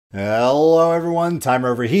Hello everyone, Timer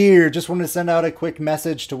over here. Just wanted to send out a quick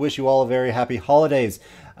message to wish you all a very happy holidays,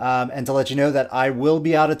 and to let you know that I will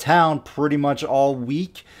be out of town pretty much all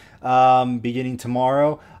week, beginning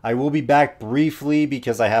tomorrow. I will be back briefly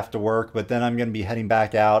because I have to work, but then I'm going to be heading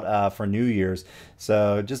back out for New Year's.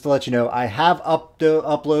 So just to let you know, I have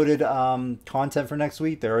uploaded content for next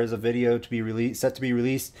week. There is a video to be released, set to be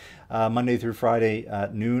released Monday through Friday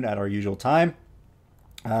at noon at our usual time.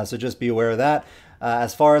 So just be aware of that.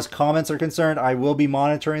 As far as comments are concerned, I will be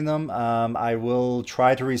monitoring them. I will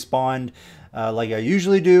try to respond like I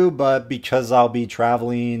usually do, but because I'll be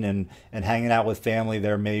traveling and hanging out with family,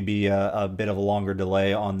 there may be a bit of a longer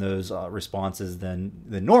delay on those responses than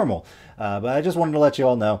normal. But I just wanted to let you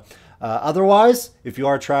all know. Otherwise, if you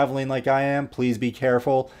are traveling like I am, please be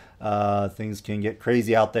careful. Things can get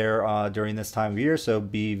crazy out there during this time of year, so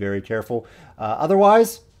be very careful.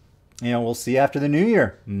 Otherwise, we'll see you after the new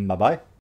year. Bye bye.